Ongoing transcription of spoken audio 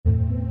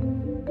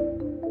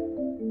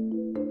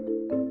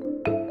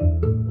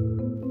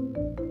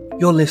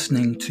You're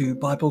listening to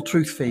Bible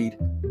Truth Feed,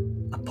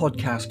 a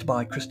podcast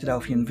by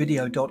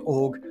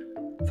Christadelphianvideo.org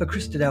for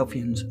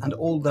Christadelphians and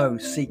all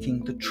those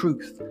seeking the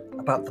truth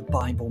about the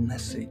Bible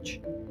message.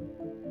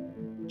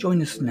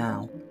 Join us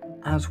now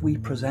as we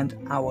present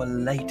our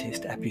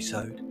latest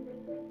episode.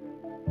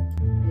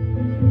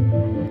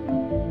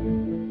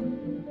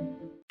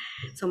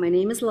 So my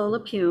name is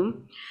Lola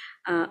Pume.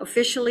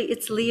 Officially,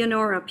 it's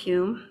Leonora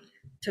Pume.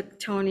 Took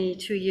Tony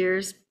 2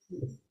 years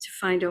to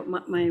find out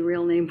what my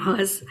real name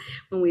was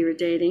when we were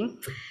dating.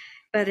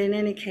 But in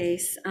any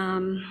case,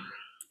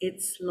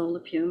 it's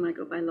Lola Pume. I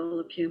go by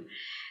Lola Pume.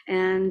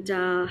 And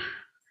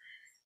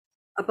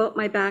about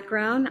my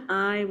background,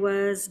 I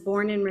was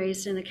born and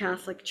raised in a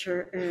Catholic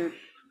church,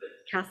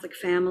 Catholic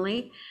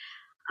family.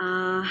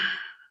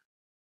 My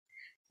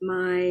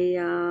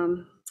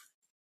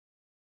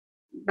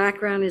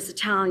background is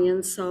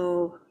Italian,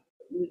 so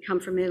we come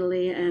from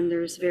Italy, and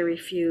there's very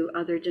few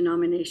other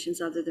denominations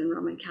other than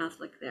Roman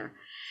Catholic there.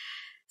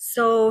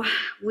 So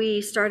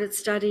we started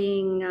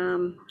studying,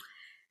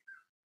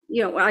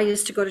 I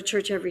used to go to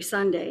church every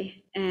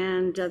Sunday,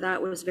 and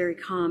that was very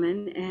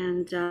common.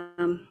 And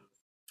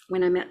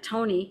when I met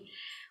Tony,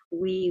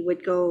 we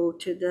would go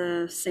to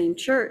the same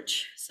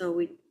church. So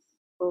we'd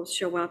both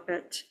show up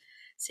at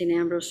St.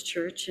 Ambrose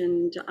Church,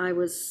 and I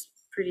was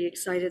pretty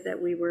excited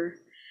that we were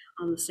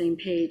on the same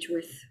page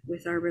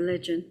with our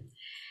religion,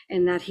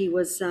 and that he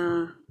was,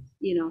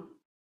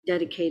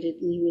 dedicated,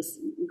 and he was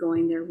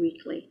going there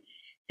weekly.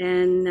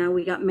 Then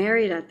we got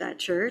married at that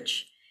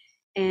church,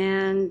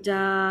 and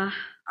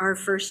our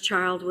first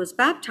child was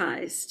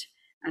baptized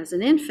as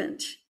an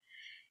infant.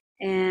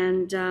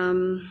 And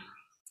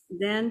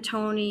then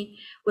Tony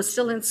was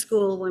still in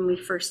school when we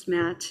first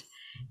met,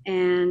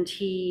 and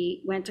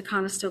he went to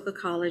Conestoga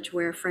College,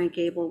 where Frank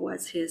Abel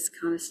was his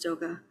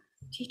Conestoga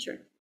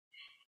teacher.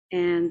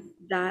 And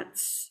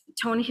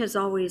Tony has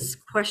always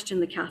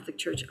questioned the Catholic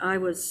Church. I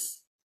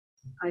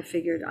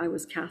figured I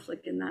was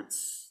Catholic, and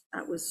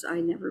I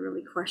never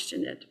really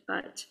questioned it,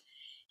 but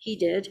he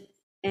did.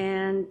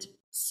 And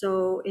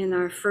so in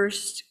our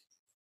first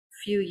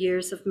few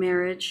years of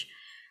marriage,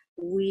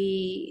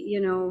 we,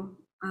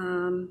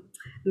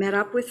 met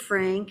up with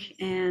Frank,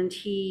 and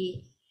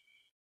he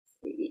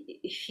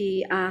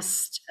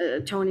asked,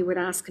 Tony would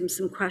ask him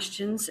some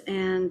questions,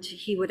 and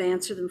he would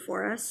answer them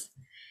for us.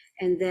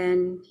 And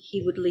then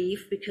he would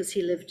leave because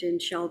he lived in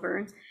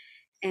Shelburne,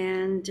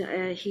 and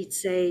he'd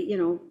say,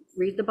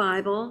 read the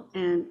Bible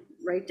and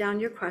write down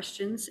your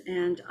questions,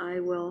 and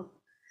I will,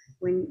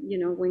 when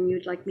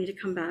you'd like me to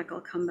come back, I'll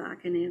come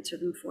back and answer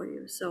them for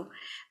you. So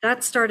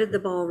that started the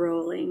ball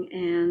rolling.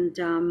 And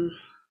a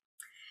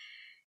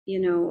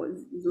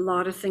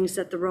lot of things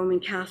that the Roman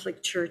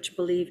Catholic Church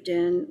believed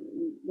in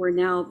were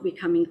now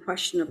becoming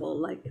questionable,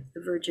 like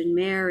the Virgin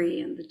Mary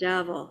and the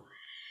devil,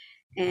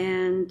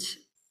 and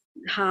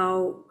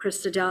how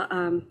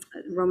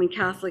Roman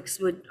Catholics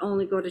would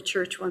only go to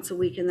church once a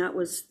week, and that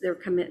was their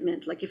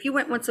commitment. Like if you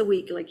went once a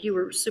week, like you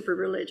were super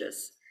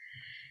religious.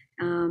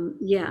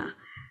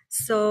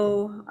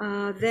 So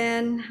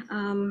then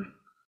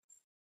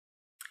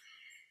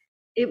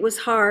it was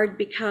hard,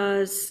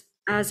 because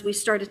as we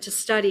started to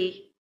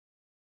study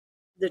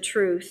the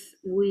truth,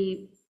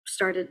 we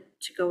started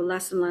to go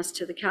less and less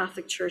to the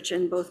Catholic Church,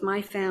 and both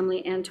my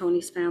family and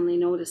Tony's family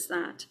noticed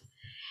that.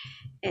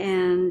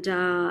 And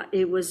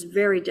it was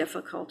very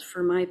difficult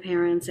for my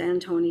parents and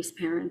Tony's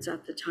parents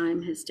at the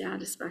time, his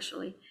dad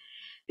especially,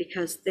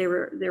 because they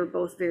were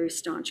both very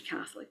staunch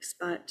Catholics.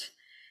 But,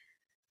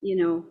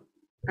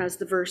 as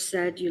the verse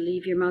said, you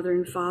leave your mother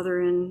and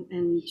father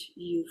and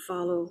you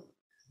follow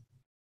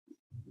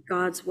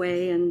God's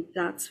way, and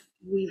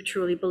we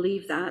truly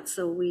believe that,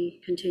 so we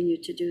continue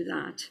to do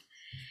that.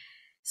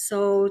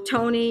 So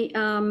Tony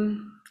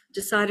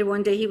decided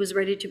one day he was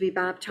ready to be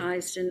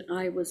baptized, and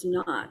I was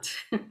not.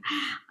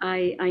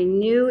 I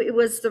knew it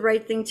was the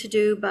right thing to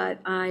do,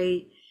 but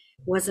I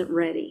wasn't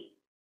ready.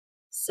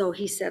 So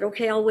he said,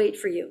 okay, I'll wait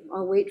for you.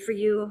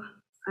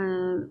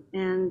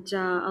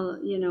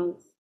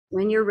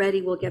 When you're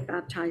ready, we'll get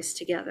baptized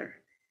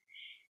together.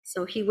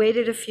 So he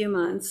waited a few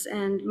months,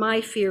 and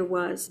my fear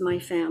was my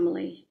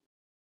family.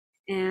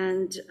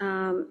 And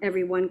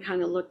everyone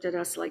kind of looked at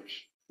us like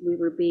we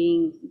were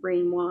being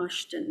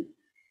brainwashed, and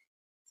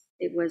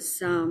it was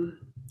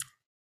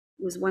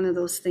one of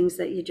those things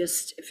that you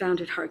just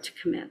found it hard to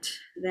commit.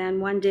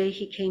 Then one day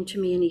he came to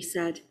me and he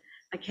said,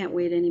 I can't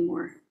wait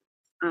anymore.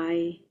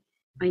 I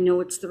know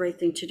it's the right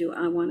thing to do.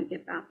 I want to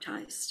get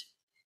baptized.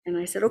 And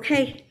I said,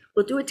 okay,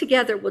 we'll do it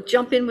together. We'll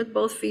jump in with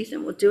both feet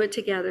and we'll do it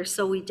together.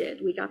 So we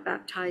did. We got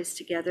baptized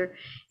together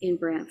in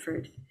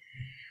Brantford.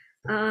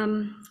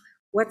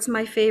 What's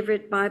my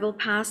favorite Bible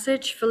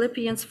passage?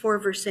 Philippians 4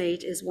 verse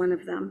 8 is one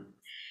of them.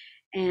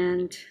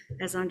 And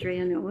as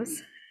Andrea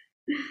knows,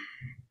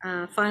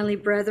 finally,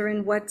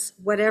 brethren,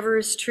 whatever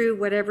is true,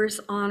 whatever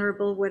is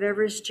honorable,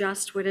 whatever is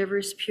just, whatever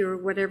is pure,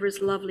 whatever is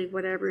lovely,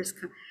 whatever is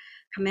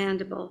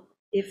commendable,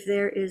 if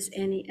there is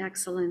any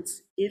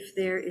excellence, if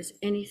there is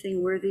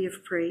anything worthy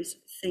of praise,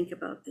 think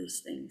about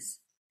these things.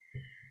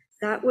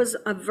 That was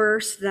a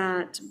verse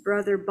that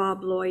Brother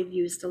Bob Lloyd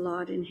used a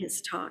lot in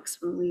his talks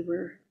when we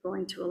were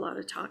going to a lot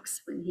of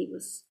talks when he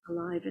was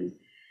alive and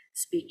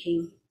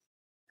speaking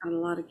at a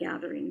lot of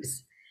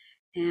gatherings.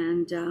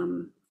 And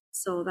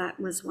so that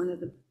was one of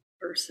the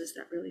verses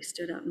that really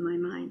stood out in my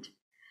mind.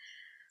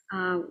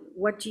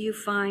 What do you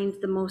find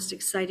the most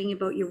exciting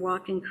about your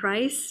walk in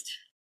Christ?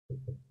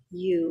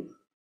 You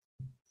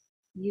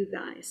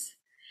guys.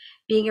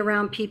 Being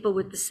around people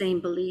with the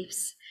same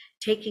beliefs,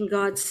 taking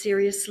God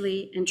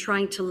seriously and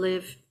trying to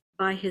live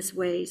by his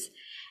ways,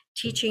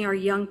 teaching our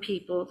young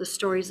people the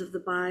stories of the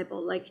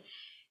Bible. Like,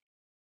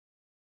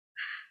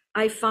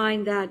 I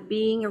find that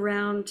being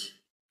around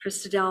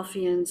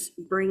Christadelphians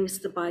brings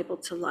the Bible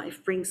to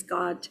life, brings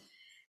God,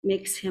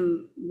 makes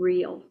him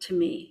real to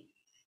me,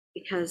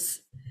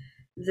 because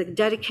the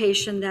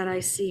dedication that I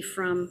see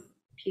from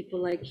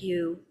people like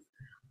you,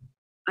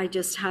 I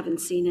just haven't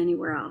seen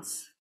anywhere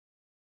else.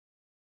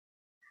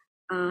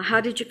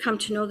 How did you come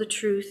to know the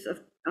truth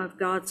of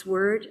God's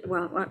word?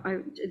 Well, I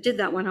did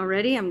that one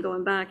already. I'm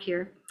going back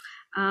here.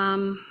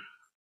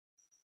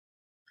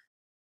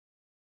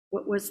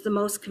 What was the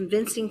most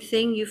convincing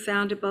thing you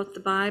found about the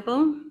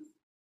Bible?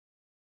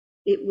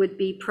 It would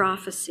be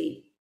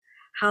prophecy.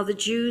 How the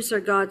Jews are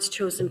God's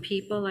chosen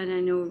people, and I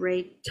know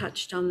Ray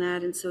touched on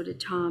that, and so did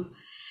Tom,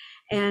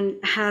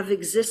 and have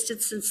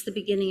existed since the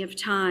beginning of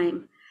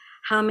time.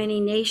 How many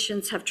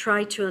nations have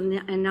tried to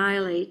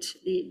annihilate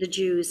the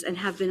Jews and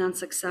have been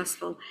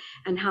unsuccessful,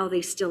 and how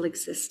they still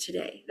exist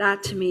today.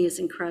 That to me is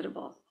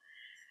incredible.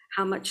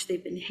 How much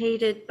they've been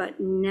hated, but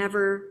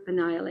never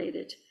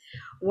annihilated.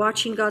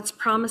 Watching God's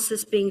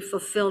promises being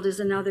fulfilled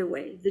is another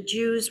way. The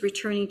Jews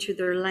returning to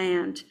their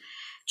land,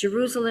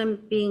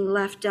 Jerusalem being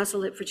left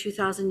desolate for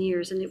 2,000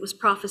 years, and it was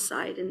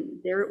prophesied,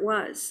 and there it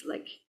was.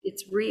 Like,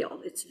 it's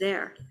real, it's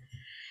there.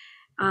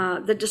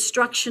 The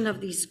destruction of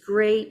these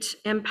great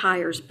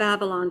empires,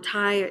 Babylon,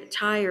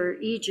 Tyre,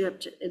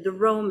 Egypt, the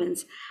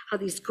Romans, how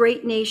these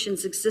great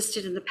nations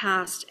existed in the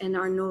past and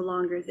are no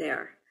longer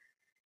there.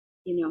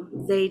 You know,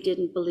 they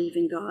didn't believe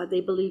in God. They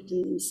believed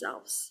in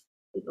themselves.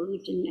 They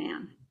believed in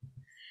man.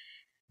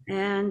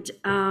 And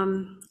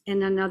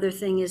another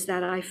thing is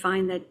that I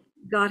find that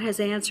God has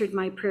answered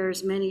my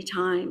prayers many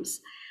times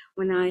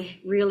when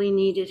I really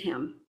needed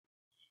him,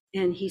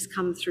 and he's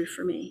come through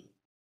for me.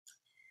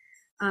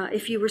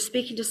 If you were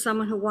speaking to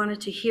someone who wanted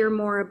to hear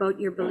more about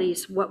your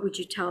beliefs, what would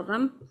you tell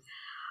them?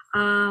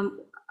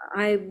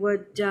 I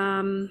would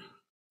tell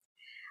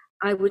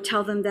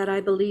them that I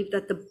believe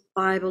that the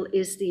Bible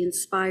is the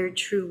inspired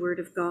true word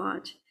of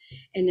God.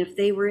 And if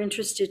they were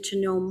interested to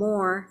know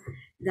more,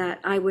 that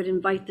I would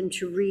invite them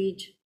to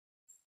read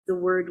the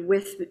word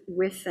with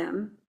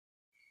them,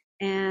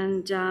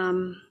 and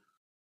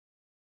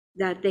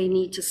that they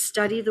need to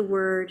study the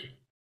word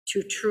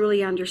to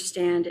truly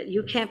understand it.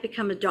 You can't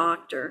become a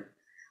doctor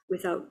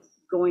without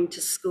going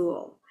to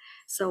school.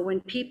 So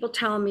when people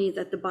tell me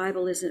that the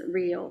Bible isn't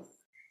real,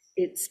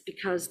 it's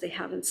because they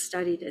haven't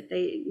studied it.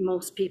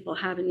 Most people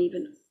haven't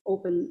even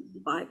opened the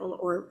Bible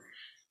or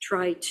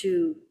tried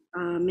to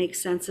make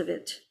sense of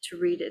it, to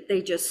read it.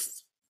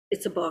 It's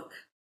a book.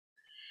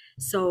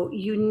 So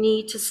you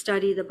need to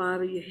study the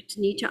Bible. You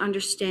need to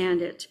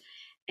understand it,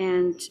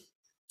 and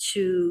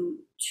to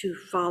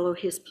follow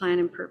his plan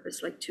and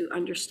purpose, like to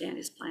understand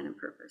his plan and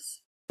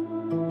purpose.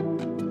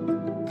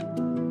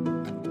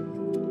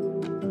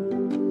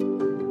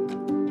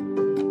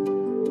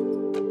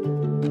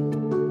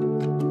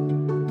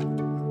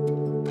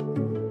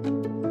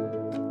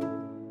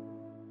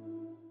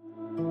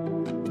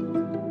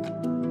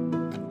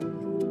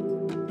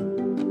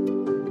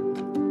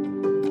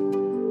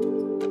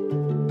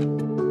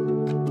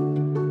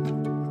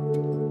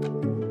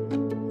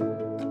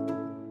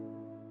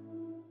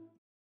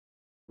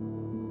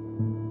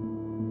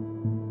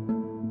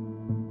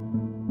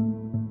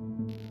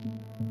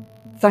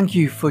 Thank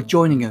you for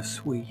joining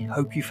us. We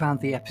hope you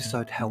found the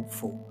episode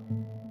helpful.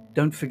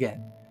 Don't forget,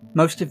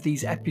 most of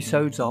these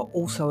episodes are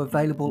also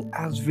available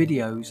as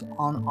videos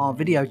on our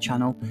video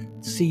channel,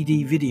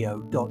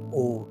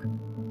 cdvideo.org.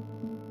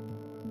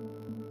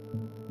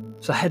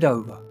 So head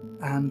over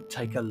and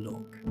take a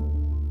look.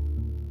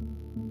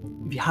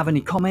 If you have any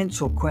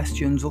comments or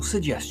questions or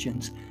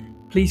suggestions,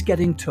 please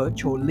get in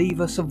touch or leave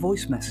us a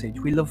voice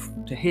message. We love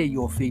to hear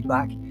your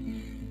feedback.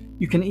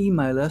 You can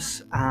email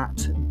us at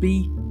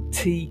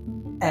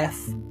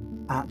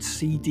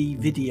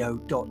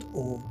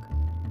btf@cdvideo.org.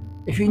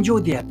 If you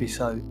enjoyed the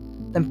episode,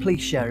 then please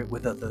share it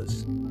with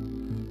others.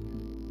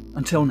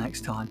 Until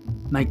next time,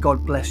 may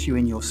God bless you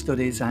in your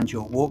studies and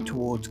your walk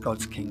towards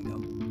God's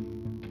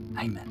kingdom.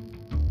 Amen.